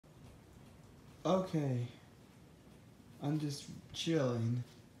Okay, I'm just chilling.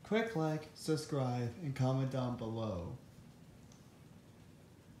 Quick like, subscribe, and comment down below.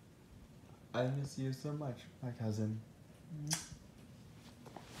 I miss you so much, my cousin.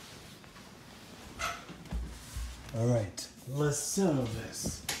 Alright, let's settle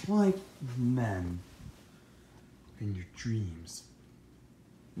this. Like men. In your dreams,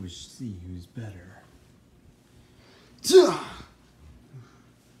 we see who's better.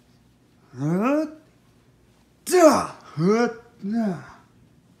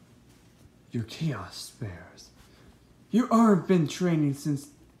 Your chaos spares. You aren't been training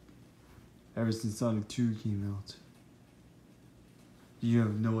ever since Sonic 2 came out. You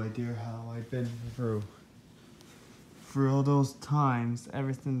have no idea how I've been through for all those times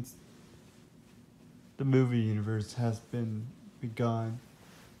ever since the movie universe has been begun.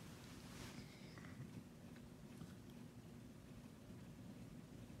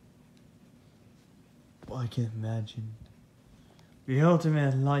 Well, I can't imagine. The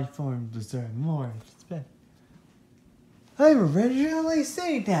ultimate life form deserve more respect. I originally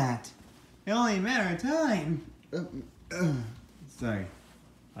said that. It only a matter of time. Sorry.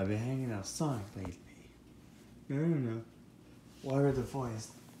 I've been hanging out Sonic lately. No. Why are the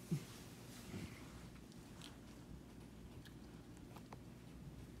voice?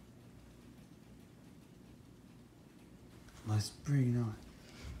 Let's bring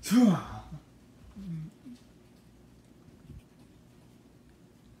it on.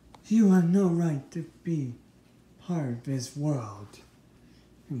 You have no right to be part of this world.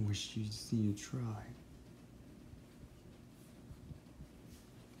 I wish you'd see you try.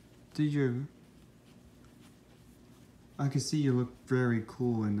 Do you? I can see you look very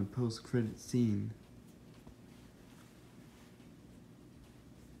cool in the post-credit scene.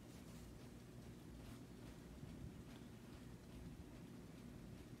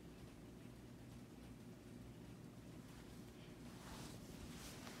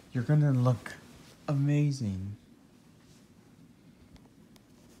 You're gonna look amazing.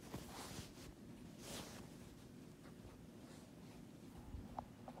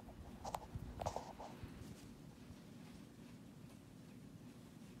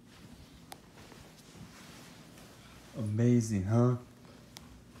 Amazing, huh?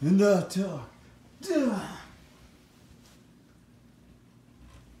 And talk.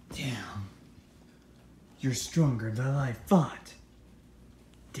 Damn. You're stronger than I thought.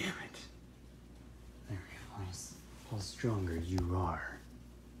 Damn it. I realize how stronger you are.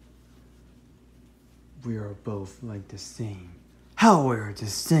 We are both like the same. How we're the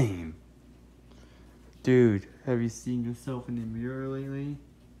same? Dude, have you seen yourself in the mirror lately?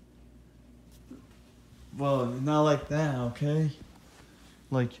 Well, not like that, okay?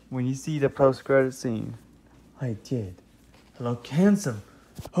 Like when you see the post-credit scene. I did. I look handsome.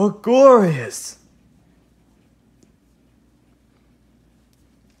 Oh, glorious!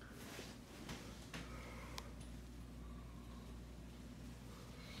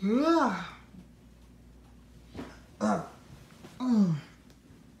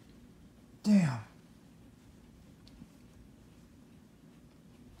 Damn.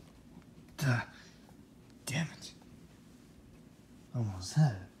 Damn it. Almost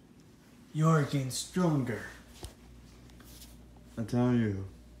had it. You're getting stronger. I tell you,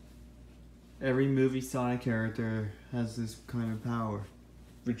 every movie Sonic character has this kind of power.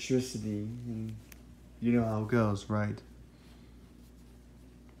 Electricity, and you know how it goes, right?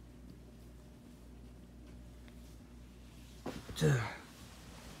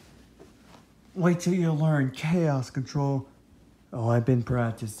 Wait till you learn chaos control. Oh, I've been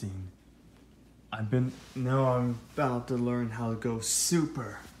practicing. Now I'm about to learn how to go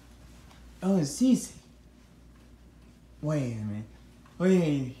super. Oh, it's easy. Wait a minute.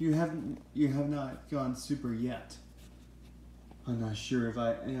 Wait, you have not gone super yet. I'm not sure if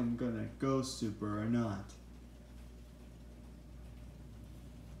I am gonna go super or not.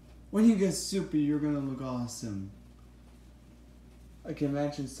 When you get super, you're gonna look awesome. I can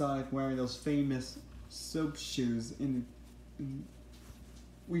imagine Sonic wearing those famous soap shoes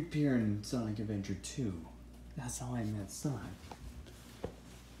we appear in Sonic Adventure 2. That's how I met Sonic.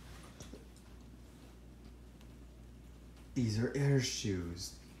 These are air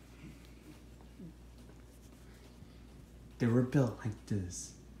shoes. They were built like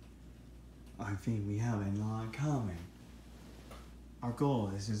this. I think we have a lot in common. Our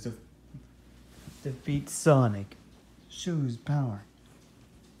goal is to defeat Sonic. Shoes power.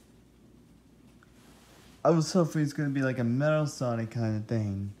 I was hoping it's gonna be like a Metal Sonic kind of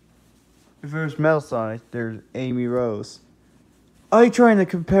thing. If there's Metal Sonic, there's Amy Rose. Are you trying to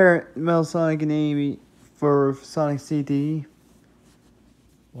compare Metal Sonic and Amy for Sonic CD?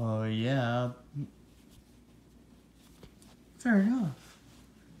 Well, yeah. Fair enough.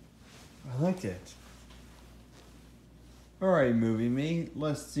 I liked it. Alright, movie me.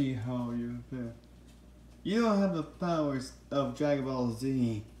 Let's see how you feel. You don't have the powers of Dragon Ball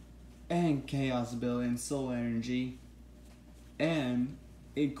Z and Chaos Ability and Soul Energy and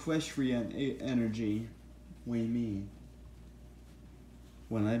Equestrian Energy. What do you mean?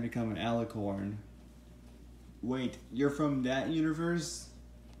 When I become an alicorn. Wait, you're from that universe?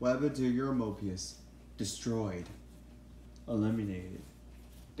 What happened to your Mobius? Destroyed. Eliminated.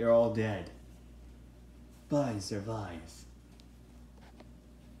 They're all dead. But I survive.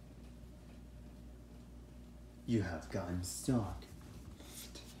 You have gotten stuck.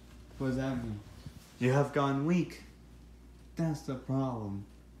 What does that mean? You have gone weak. That's the problem.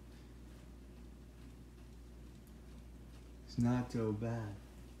 It's not so bad.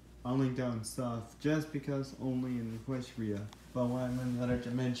 Only down south, just because only in Equestria. But when I'm in another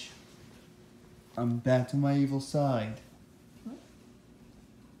dimension, I'm back to my evil side.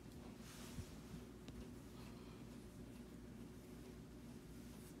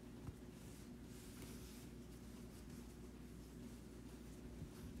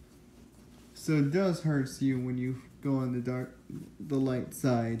 So it does hurt you when you go on the light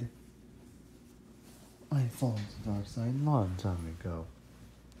side. I fall into the dark side a long time ago.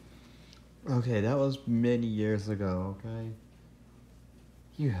 Okay, that was many years ago, okay?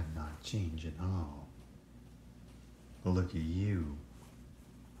 You have not changed at all. But look at you.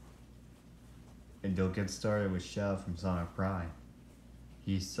 And don't get started with Shadow from Sonic Prime.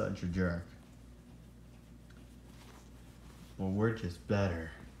 He's such a jerk. Well, we're just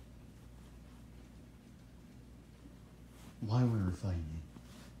better. Why were we fighting?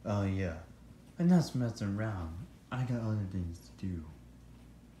 Oh yeah. I'm not messing around. I got other things to do.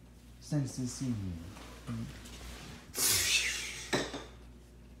 It's nice to see you.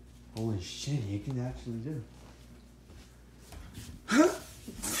 Holy shit, he can actually do.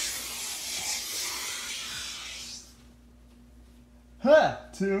 Huh!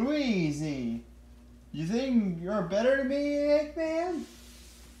 Too easy. You think you're better than me, Eggman?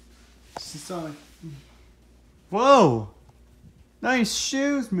 Sonic. Whoa! Nice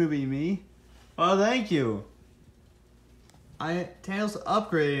shoes, Movie Me. Oh, thank you. Tails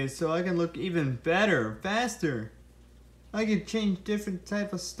upgraded so I can look even better, faster. I can change different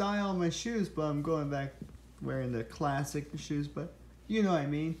type of style on my shoes, but I'm going back wearing the classic shoes, but you know what I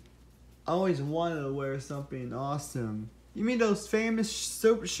mean. I always wanted to wear something awesome. You mean those famous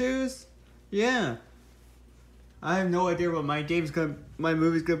soap shoes? Yeah. I have no idea what my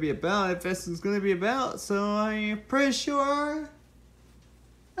movie's gonna be about, if it's gonna be about, so I'm pretty sure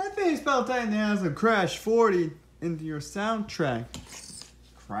I think it's about time to have some Crash 40 into your soundtrack.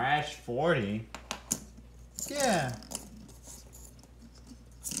 Crash 40? Yeah.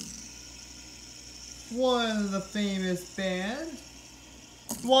 One of the famous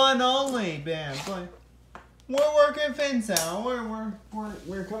bands. One only band. But we're working things out.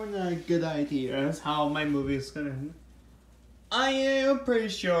 We're coming to good ideas how my movie is gonna. I am pretty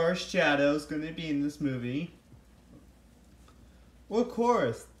sure Shadow's gonna be in this movie. Well, of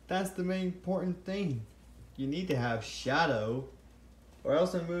course, that's the main important thing. You need to have Shadow, or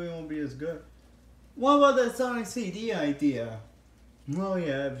else the movie won't be as good. What about that Sonic CD idea? Well,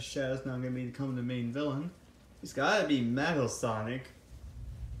 yeah, if Shadow's not gonna become the main villain, it's gotta be Metal Sonic.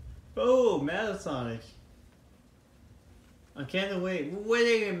 Oh, Metal Sonic. I can't wait.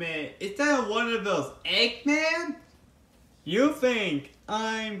 Wait a minute. Is that one of those Eggman? You think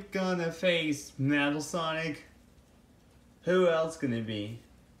I'm gonna face Metal Sonic? Who else gonna be?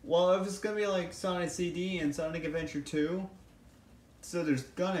 Well, if it's gonna be like Sonic CD and Sonic Adventure 2, so there's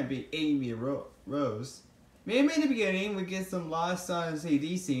gonna be Amy Rose. Maybe in the beginning we get some lost Sonic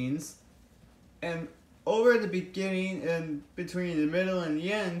CD scenes, and over at the beginning and between the middle and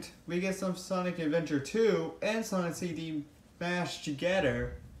the end, we get some Sonic Adventure 2 and Sonic CD mashed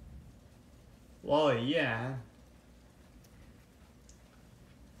together. Well, yeah.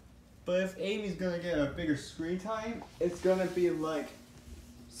 But if Amy's gonna get a bigger screen time, it's gonna be like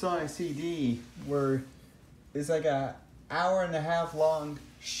Sonic CD, where it's like a hour-and-a-half long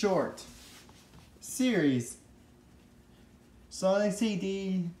short series. Sonic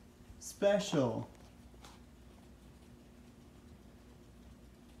CD special.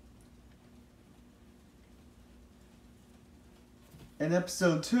 And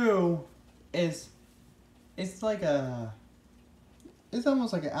episode 2 it's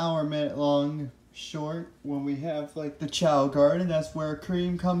almost like an hour-minute long short when we have like the Chow Garden. That's where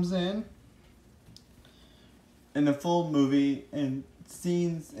Cream comes in. In the full movie and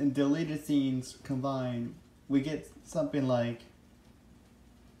scenes and deleted scenes combined, we get something like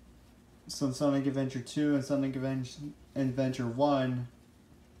some Sonic Adventure 2 and Sonic Adventure 1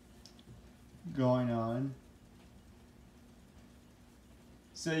 going on.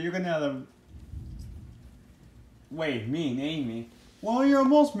 So you're gonna have to... Wait, me and Amy? Well, you're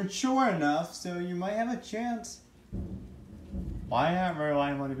almost mature enough, so you might have a chance. Why not really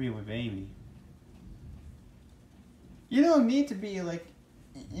want to be with Amy? You don't need to be like...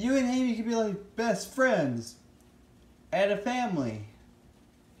 You and Amy can be like best friends. At a family.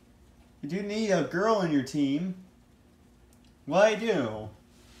 You do need a girl on your team. Well, I do.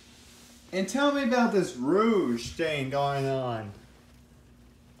 And tell me about this rouge thing going on.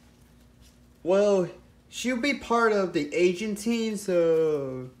 Well, she'll be part of the agent team,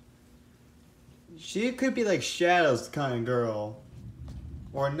 so... She could be like Shadow's kind of girl.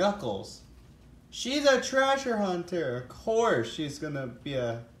 Or Knuckles. She's a treasure hunter. Of course she's gonna be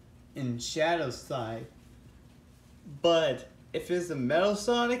in Shadow's side. But if it's a Metal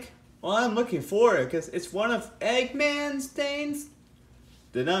Sonic, well, I'm looking for it because it's one of Eggman's things.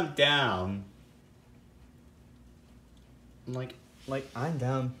 Then I'm down. I'm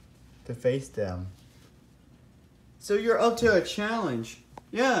down to face them. So you're up to a challenge.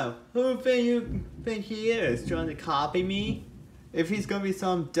 Yeah, who do you think he is? Trying to copy me? If he's gonna be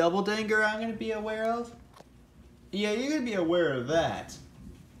some double danger I'm gonna be aware of? Yeah, you're gonna be aware of that.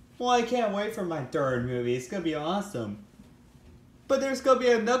 Well, I can't wait for my third movie. It's gonna be awesome. But there's gonna be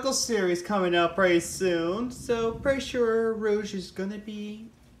a Knuckles series coming out pretty soon, so pretty sure Rouge is gonna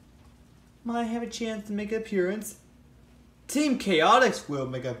might have a chance to make an appearance. Team Chaotix will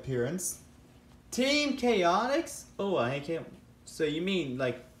make an appearance. Team Chaotix? Oh, I can't. So you mean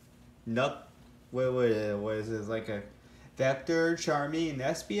like what is this, like a Vector, Charmy, and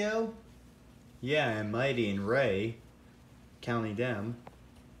Espio? Yeah, and Mighty and Ray, counting them.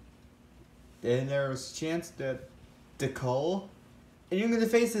 Then there's a chance that Decole, and you're gonna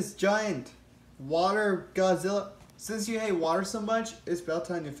face this giant water Godzilla. Since you hate water so much, it's about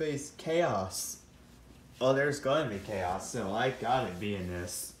time to face Chaos. Oh, there's gonna be Chaos, so I gotta be in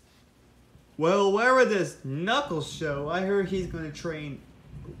this. Well, wherever this Knuckles show, I heard he's gonna train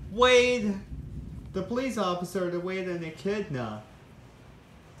Wade, the police officer, to Wade and Echidna.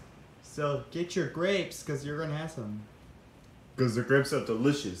 So get your grapes, cause you're gonna have some. Cause the grapes are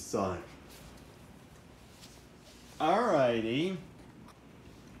delicious, Sonic. Alrighty.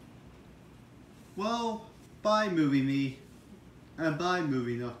 Well, bye movie me. And bye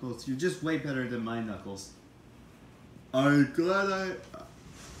movie Knuckles. You're just way better than my Knuckles. I'm glad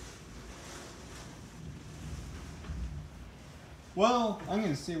Well, I'm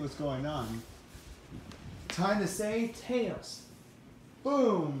gonna see what's going on. Time to say Tails.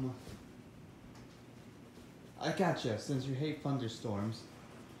 Boom! I gotcha, since you hate thunderstorms.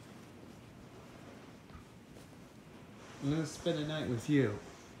 I'm gonna spend a night with you.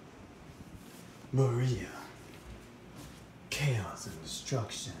 Maria. Chaos and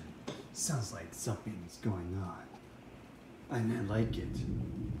destruction. Sounds like something's going on. And I like it.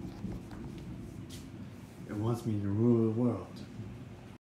 It wants me to rule the world.